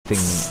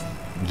everything.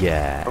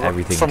 Yeah,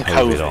 everything from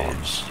COVID on.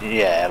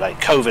 Yeah,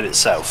 like COVID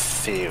itself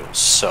feels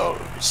so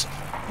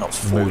not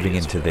Moving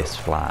into this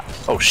flat.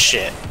 Oh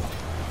shit!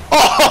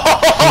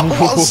 Oh,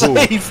 what a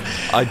save!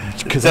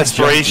 Because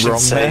desperation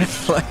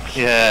save. Like,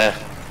 yeah.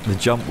 The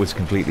jump was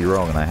completely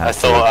wrong, and I had. I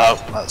thought,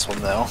 oh, that's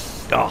 1-0.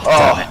 Oh,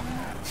 damn it.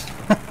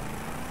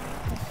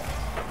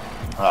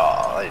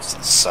 Oh,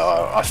 it's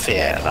so I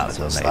fear that's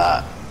does amazing.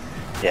 that.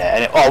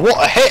 Yeah. Oh,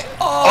 what a hit!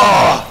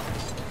 Oh.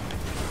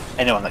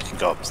 Anyone that can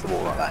go up to the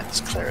wall like that and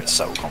just clear it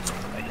so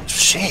confidently.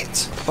 Shit!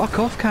 Fuck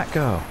off, cat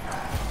girl.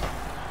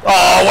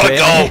 Oh, what a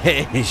goal!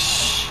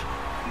 Finish.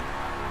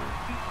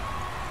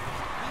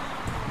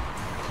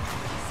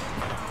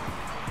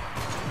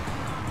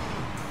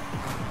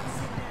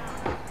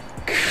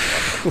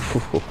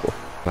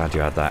 Glad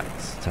you had that.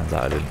 Turns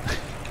out I didn't.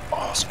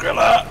 Oh,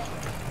 Skrilla!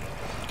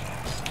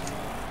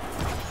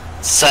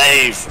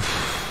 Save!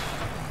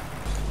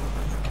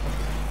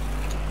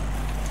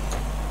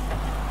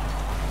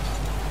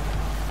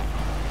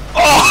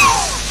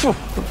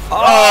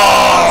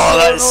 Oh,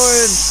 that's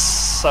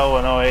so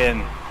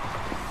annoying.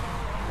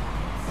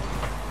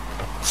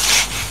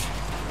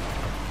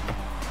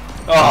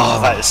 Oh,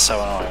 that is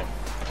so annoying.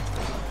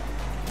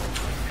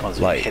 Once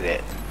you hit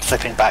it,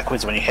 flipping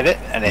backwards when you hit it,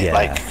 and it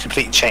like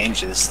completely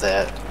changes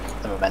the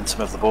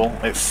momentum of the ball.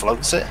 It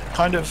floats it,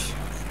 kind of.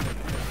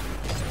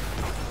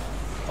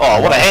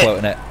 Oh, what a hit!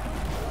 Floating it.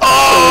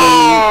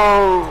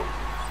 Oh!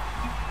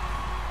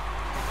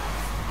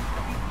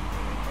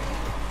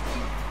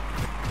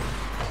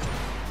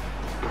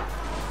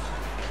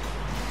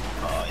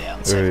 Oh yeah,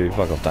 Ooh,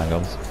 fuck off,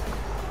 Dangons.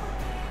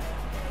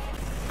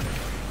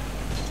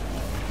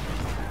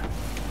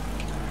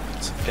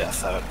 Get a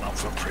third, and I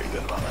feel pretty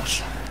good about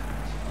this.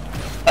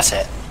 That's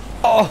it.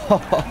 Oh!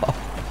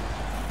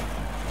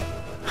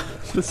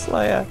 The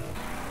Slayer.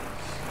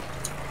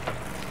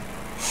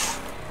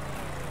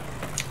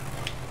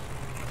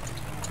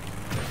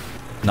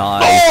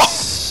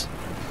 Nice. Oh!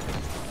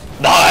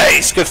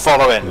 Nice! Good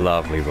following.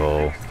 Lovely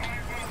ball.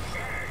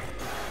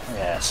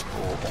 Yes,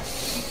 ball.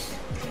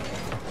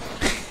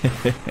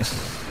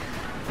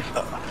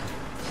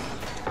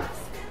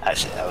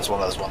 Actually, that was one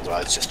of those ones where I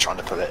was just trying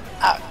to put it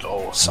at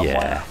goal somewhere.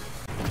 Yeah.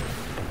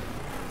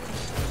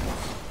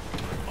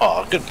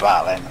 Oh, good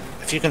battling.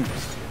 If you can,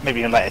 maybe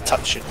you can let it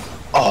touch it.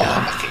 Oh,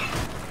 lucky.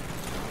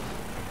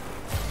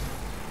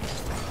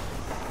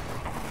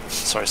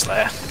 Sorry,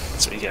 Slayer.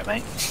 That's what you get,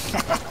 mate.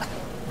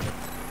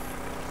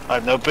 I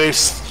have no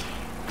boost.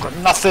 Got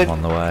nothing.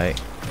 On the way.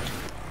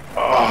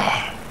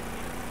 Oh.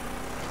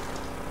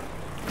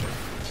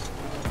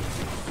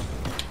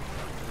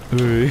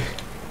 Ooh.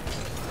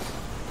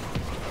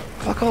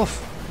 Fuck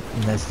off,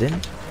 Nesdin.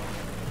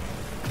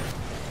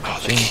 Oh,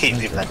 they keep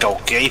leaving that goal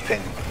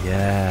gaping.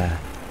 Yeah.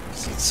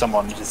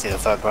 Someone, you can see the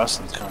third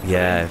person's coming.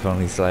 Yeah, if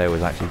only Slayer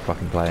was actually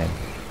fucking playing.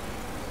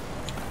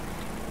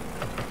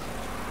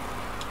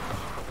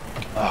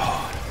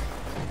 Oh.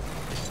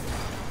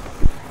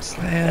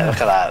 Slayer. Yeah,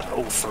 look at that,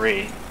 all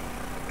three.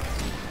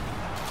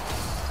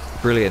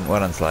 Brilliant, well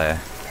done, Slayer.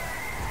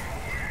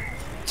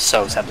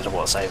 So tempted to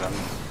what save him.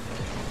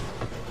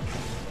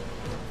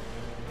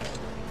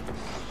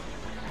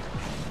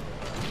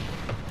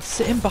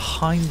 Sitting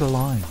behind the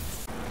line.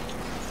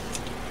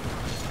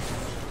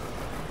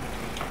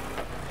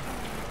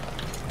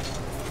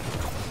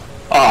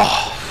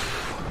 Oh,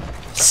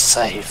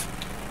 save.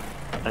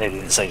 I nearly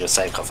didn't say good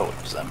save, I thought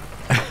it was them.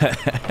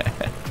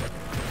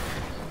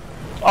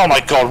 Oh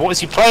my god, what is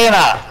he playing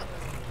at?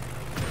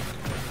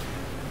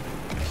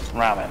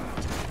 Ram him.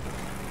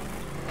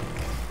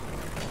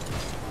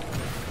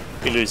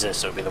 If we lose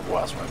this, it'll be the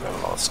worst one we've ever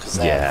lost, because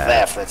they're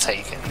there for the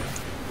taking.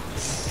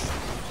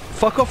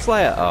 Fuck off,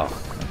 Slayer! Oh,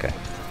 okay.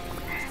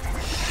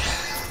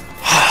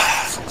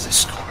 As long as they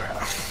score it.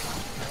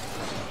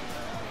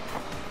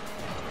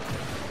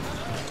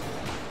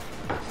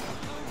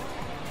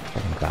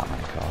 Fucking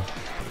Batman card.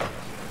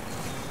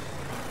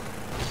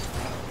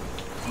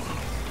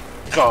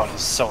 God,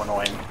 it's so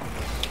annoying.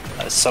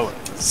 That is so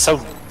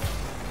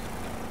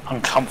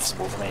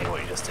uncomfortable for me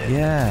what you just did.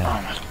 Yeah.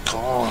 Oh my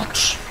god.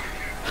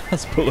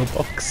 Let's pull a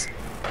box.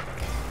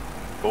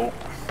 Oh.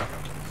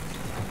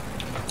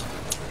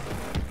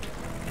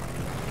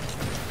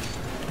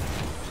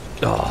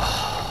 Oh.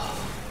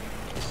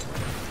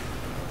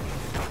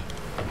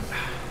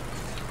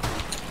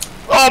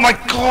 Oh my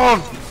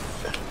god!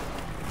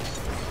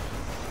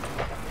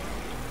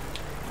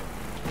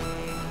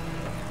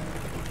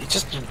 He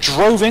just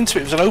drove into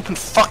it. It was an open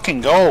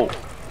fucking goal.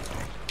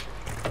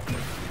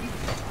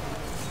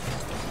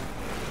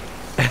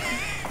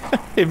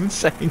 Him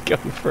saying go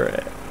for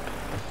it.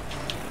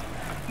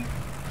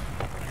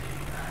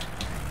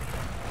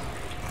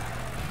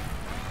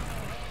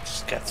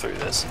 Just get through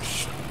this.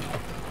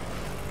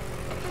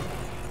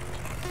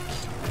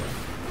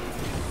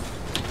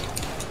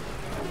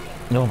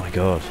 Oh my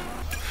god.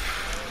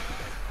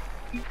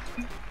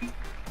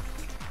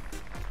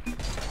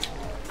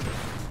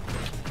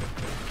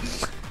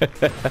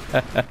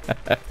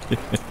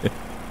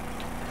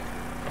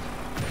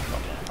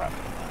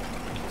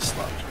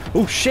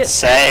 Oh shit!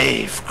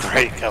 Save!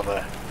 Great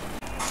cover.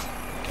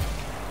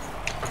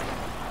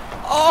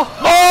 Oh!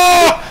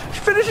 Oh!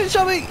 Finish it,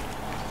 shubby!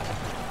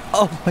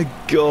 Oh my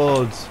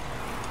god!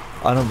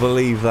 I don't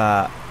believe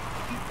that.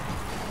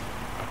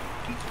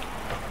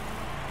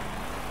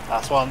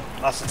 Last one.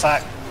 Last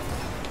attack.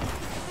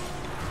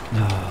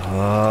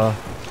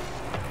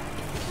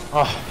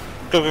 Oh,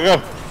 go, go,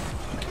 go.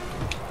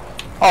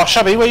 Oh,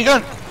 Shubby, where you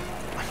going?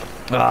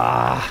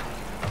 Ah!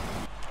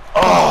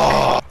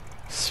 Oh!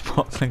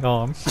 Spotting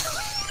on.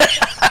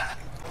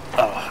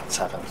 Oh, it's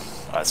happened.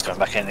 Alright, let's go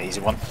back in, the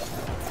easy one.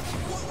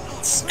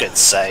 It's a good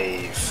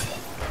save.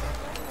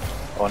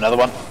 Oh, another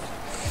one.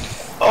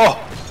 Oh!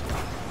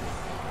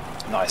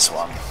 Nice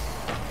one.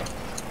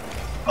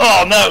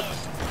 Oh, no!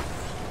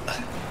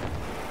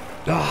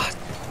 Ah,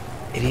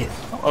 idiot.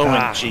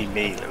 OMG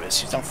me,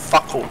 Lewis. You've done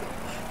fuck all.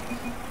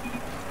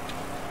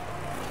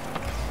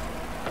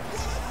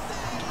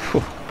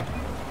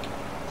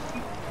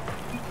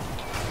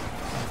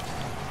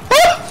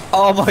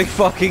 Oh my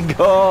fucking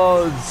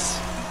gods!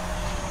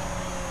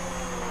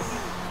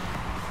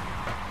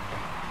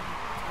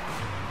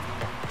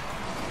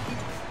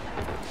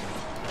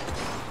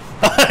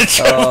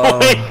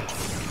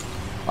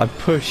 I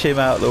push him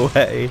out the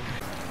way.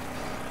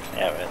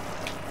 Yeah, right.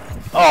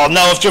 Oh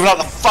no, I've driven up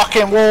the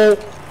fucking wall!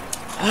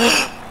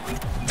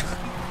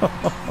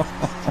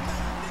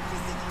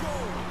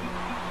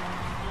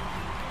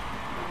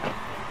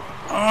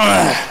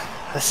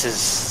 This is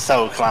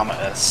so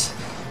calamitous.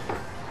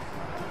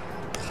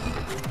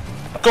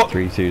 Got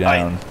 3-2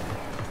 down.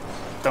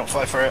 Don't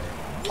fight for it.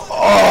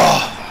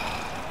 Oh!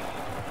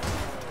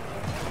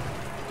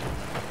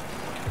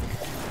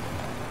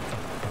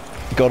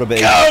 Gotta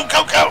be. Go,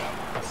 go, go!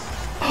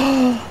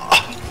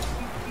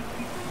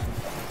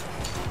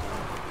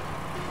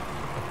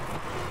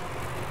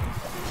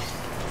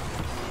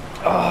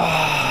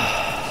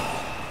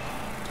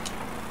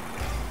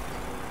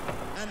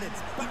 And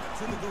it's back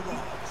to the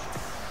garage.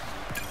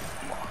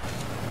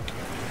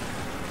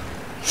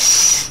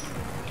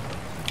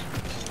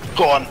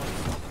 Go on.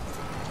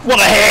 What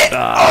a hit!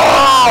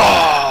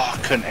 Oh!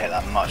 Couldn't hit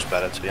that much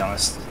better, to be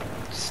honest.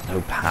 Just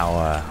no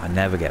power. I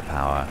never get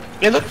power.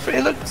 It looked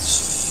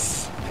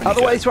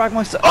Other way, drag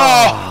myself.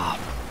 Oh!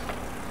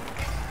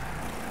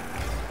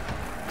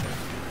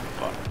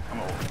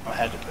 I'm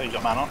ahead. Oh, you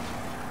got man on?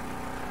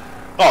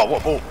 Oh,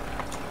 what ball?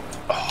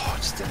 Oh, I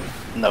just didn't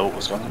know what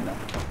was going on there.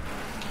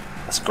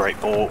 That's a great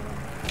ball.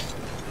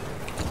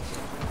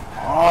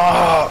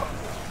 Oh!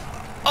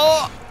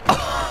 Oh!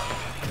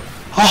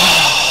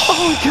 Oh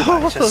my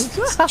god!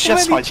 How just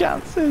many my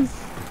chances?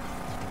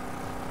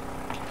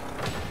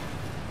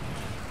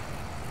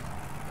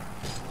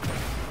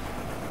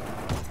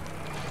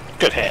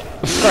 Good hit.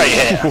 Great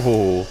hit.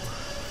 Ooh.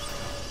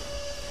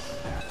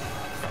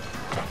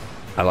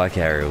 I like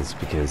aerials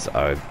because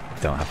I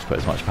don't have to put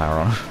as much power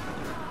on.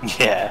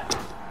 Yeah.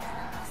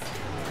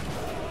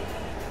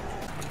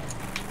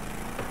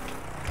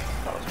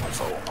 That was my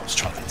fault. I was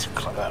trying to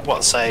climb that. What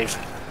a save.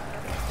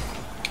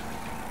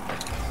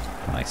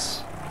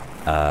 Nice.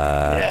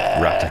 Yeah.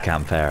 Raptor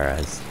Campera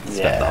has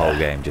spent the whole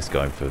game just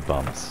going for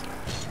bumps.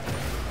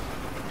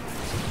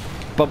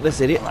 Bump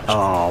this idiot.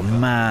 Oh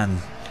man.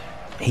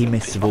 He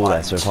missed the ball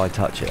there, so if I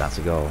touch it, that's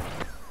a goal.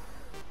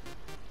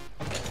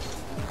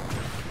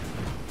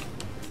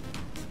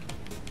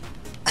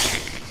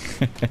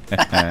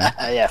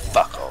 Yeah,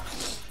 fuck off.